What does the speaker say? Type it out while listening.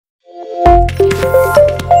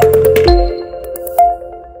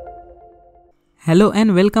Hello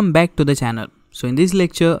and welcome back to the channel. So in this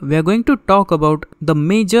lecture, we are going to talk about the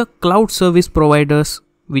major cloud service providers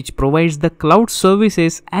which provides the cloud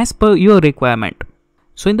services as per your requirement.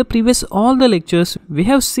 So in the previous all the lectures, we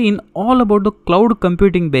have seen all about the cloud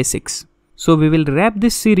computing basics. So we will wrap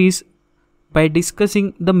this series by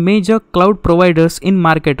discussing the major cloud providers in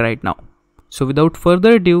market right now. So without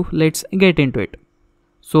further ado, let's get into it.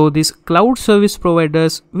 So these cloud service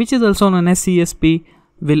providers, which is also known as CSP,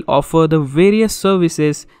 will offer the various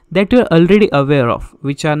services that you are already aware of,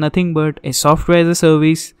 which are nothing but a software as a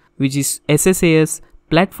service, which is SaaS,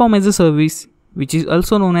 platform as a service, which is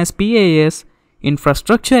also known as PaaS,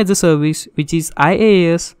 infrastructure as a service, which is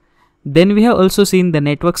IaaS. Then we have also seen the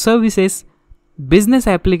network services, business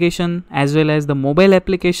application, as well as the mobile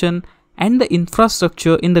application and the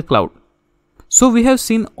infrastructure in the cloud. So we have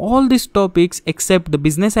seen all these topics except the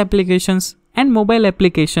business applications and mobile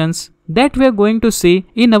applications that we are going to see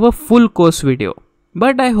in our full course video.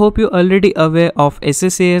 But I hope you are already aware of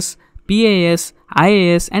SaaS, PaaS,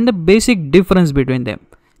 IaaS and the basic difference between them.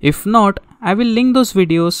 If not, I will link those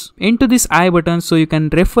videos into this I button so you can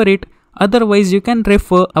refer it. Otherwise, you can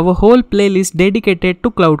refer our whole playlist dedicated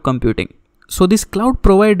to cloud computing. So these cloud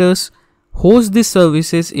providers host these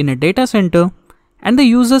services in a data center and the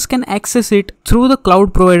users can access it through the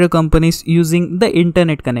cloud provider companies using the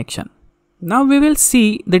internet connection. Now we will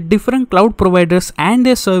see the different cloud providers and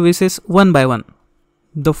their services one by one.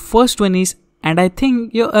 The first one is, and I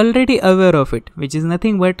think you're already aware of it, which is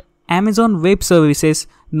nothing but Amazon Web Services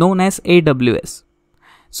known as AWS.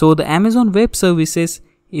 So the Amazon Web Services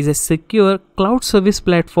is a secure cloud service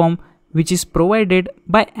platform which is provided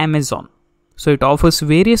by Amazon. So it offers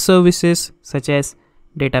various services such as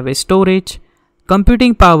database storage,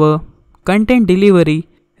 computing power, content delivery,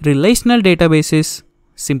 relational databases,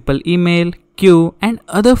 simple email, queue and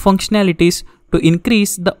other functionalities to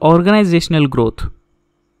increase the organizational growth.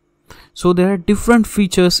 So there are different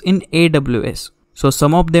features in AWS. So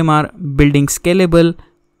some of them are building scalable,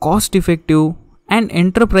 cost-effective and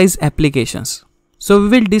enterprise applications. So we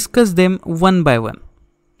will discuss them one by one.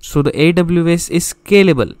 So the AWS is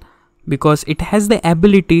scalable because it has the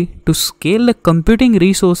ability to scale the computing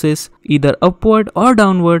resources either upward or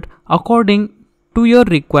downward according to your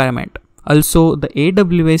requirement. Also, the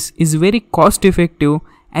AWS is very cost effective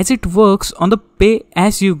as it works on the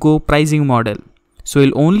pay-as-you-go pricing model. So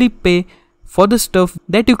you'll only pay for the stuff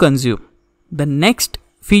that you consume. The next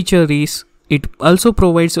feature is it also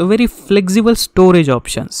provides a very flexible storage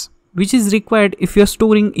options, which is required if you're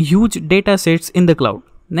storing huge data sets in the cloud.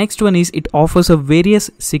 Next one is it offers a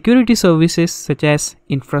various security services such as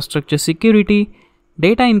infrastructure security,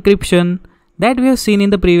 data encryption that we have seen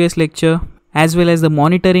in the previous lecture, as well as the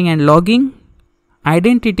monitoring and logging,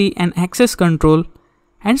 identity and access control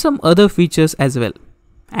and some other features as well.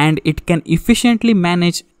 And it can efficiently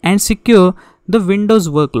manage and secure the Windows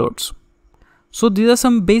workloads. So these are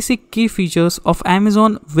some basic key features of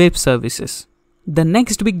Amazon Web Services. The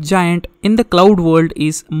next big giant in the cloud world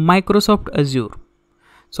is Microsoft Azure.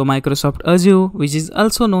 So Microsoft Azure, which is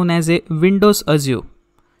also known as a Windows Azure,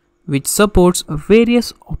 which supports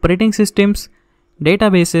various operating systems,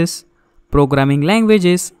 databases, programming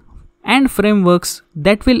languages and frameworks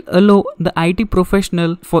that will allow the IT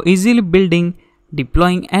professional for easily building,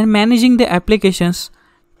 deploying and managing the applications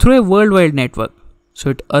through a worldwide network. So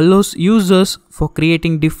it allows users for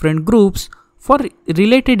creating different groups for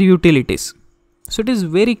related utilities. So it is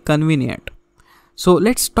very convenient. So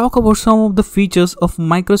let's talk about some of the features of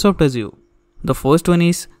Microsoft Azure. The first one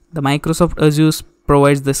is the Microsoft Azure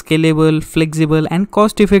provides the scalable, flexible and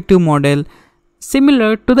cost-effective model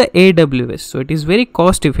similar to the AWS, so it is very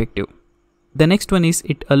cost effective. The next one is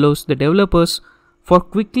it allows the developers for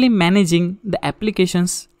quickly managing the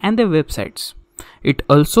applications and the websites. It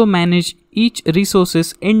also manages each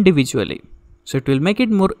resources individually, so it will make it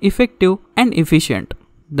more effective and efficient.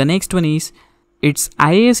 The next one is its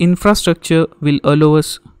IaaS infrastructure will allow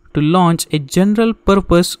us to launch a general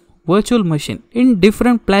purpose virtual machine in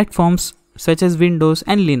different platforms such as Windows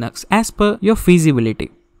and Linux as per your feasibility.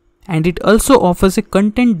 And it also offers a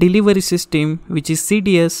content delivery system which is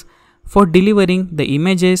CDS for delivering the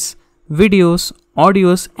images, videos,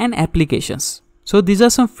 audios and applications. So these are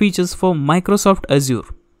some features for Microsoft Azure.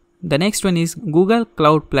 The next one is Google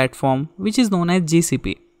Cloud Platform, which is known as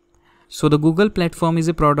GCP. So the Google Platform is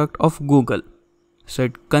a product of Google. So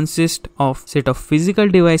it consists of set of physical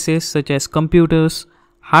devices such as computers,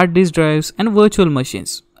 hard disk drives and virtual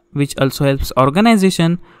machines, which also helps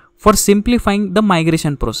organization for simplifying the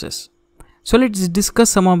migration process. So let's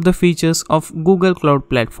discuss some of the features of Google Cloud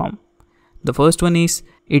Platform. The first one is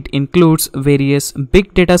it includes various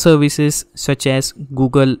big data services such as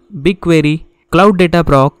Google BigQuery, Cloud Data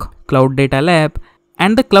Proc, Cloud Data Lab,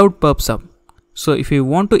 and the Cloud PubSub. So if you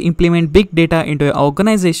want to implement big data into your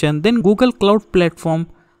organization, then Google Cloud Platform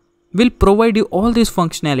will provide you all these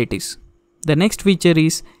functionalities. The next feature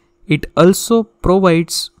is it also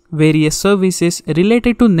provides various services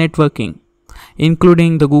related to networking,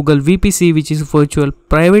 including the Google VPC, which is Virtual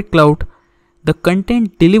Private Cloud, the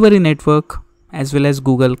Content Delivery Network, as well as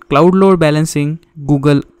Google Cloud Load Balancing,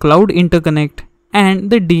 Google Cloud Interconnect, and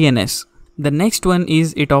the DNS. The next one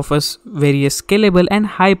is it offers various scalable and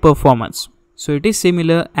high performance. So it is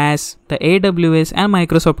similar as the AWS and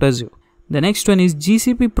Microsoft Azure. The next one is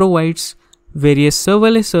GCP provides various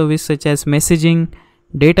serverless services such as messaging,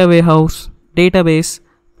 data warehouse, database,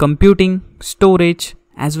 computing, storage,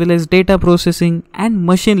 as well as data processing and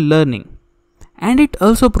machine learning. And it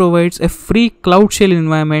also provides a free Cloud Shell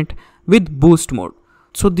environment with boost mode.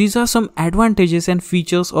 So these are some advantages and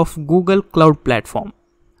features of Google Cloud Platform.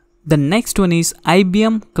 The next one is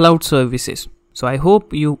IBM Cloud Services. So I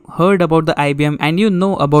hope you heard about the IBM and you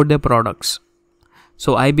know about their products.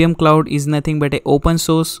 So IBM Cloud is nothing but an open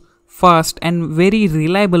source, fast and very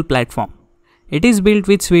reliable platform. It is built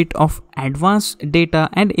with suite of advanced data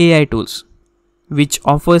and AI tools, which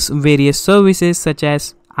offers various services such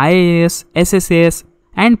as IaaS, SaaS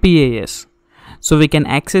and PaaS. So we can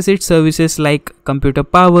access its services like computer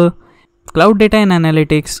power, cloud data and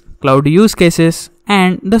analytics, cloud use cases,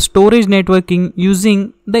 and the storage networking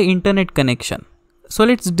using the internet connection. So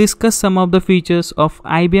let's discuss some of the features of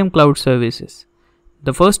IBM Cloud Services.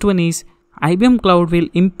 The first one is IBM Cloud will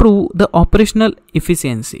improve the operational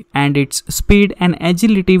efficiency, and its speed and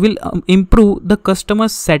agility will improve the customer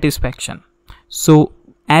satisfaction. So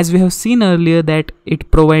as we have seen earlier that it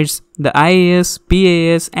provides the IaaS,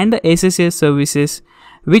 PaaS and the SaaS services,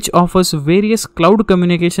 which offers various cloud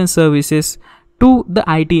communication services to the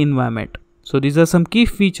IT environment. So these are some key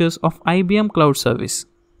features of IBM Cloud Service.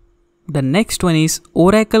 The next one is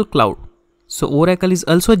Oracle Cloud. So Oracle is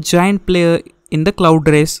also a giant player in the cloud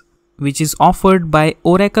race, which is offered by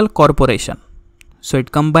Oracle Corporation. So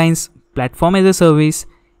it combines platform as a service,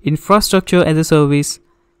 infrastructure as a service,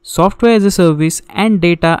 software as a service and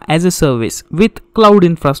data as a service with cloud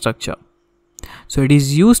infrastructure. So it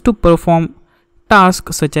is used to perform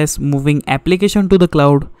tasks such as moving application to the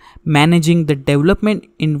cloud, managing the development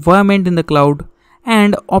environment in the cloud,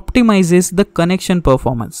 and optimizes the connection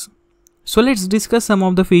performance. So let's discuss some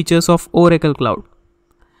of the features of Oracle Cloud.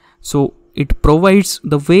 So it provides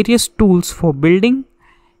the various tools for building,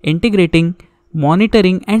 integrating,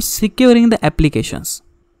 monitoring and securing the applications.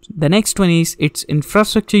 The next one is its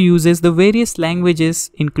infrastructure uses the various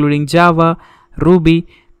languages including Java, Ruby,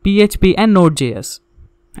 PHP and Node.js.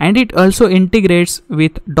 And it also integrates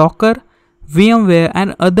with Docker, VMware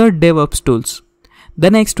and other DevOps tools. The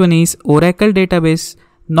next one is Oracle Database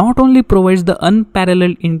not only provides the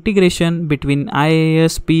unparalleled integration between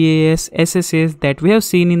IaaS, PaaS, SaaS that we have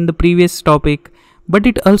seen in the previous topic, but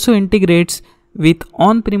it also integrates with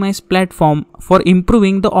on-premise platform for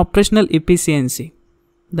improving the operational efficiency.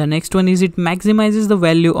 The next one is it maximizes the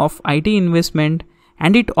value of IT investment,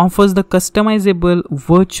 and it offers the customizable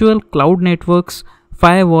virtual cloud networks,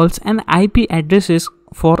 firewalls and IP addresses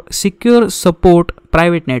for secure support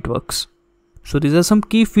private networks. So these are some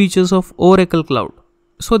key features of Oracle Cloud.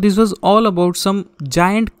 So this was all about some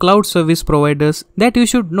giant cloud service providers that you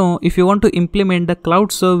should know if you want to implement the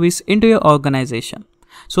cloud service into your organization.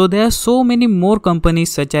 So there are so many more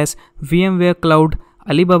companies such as VMware Cloud,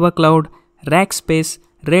 Alibaba Cloud, Rackspace,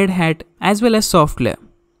 Red Hat as well as Software.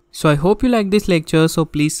 So I hope you like this lecture, so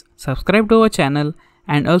please subscribe to our channel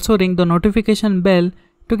and also ring the notification bell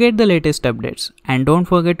to get the latest updates. And don't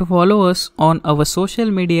forget to follow us on our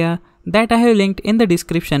social media that I have linked in the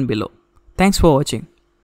description below. Thanks for watching.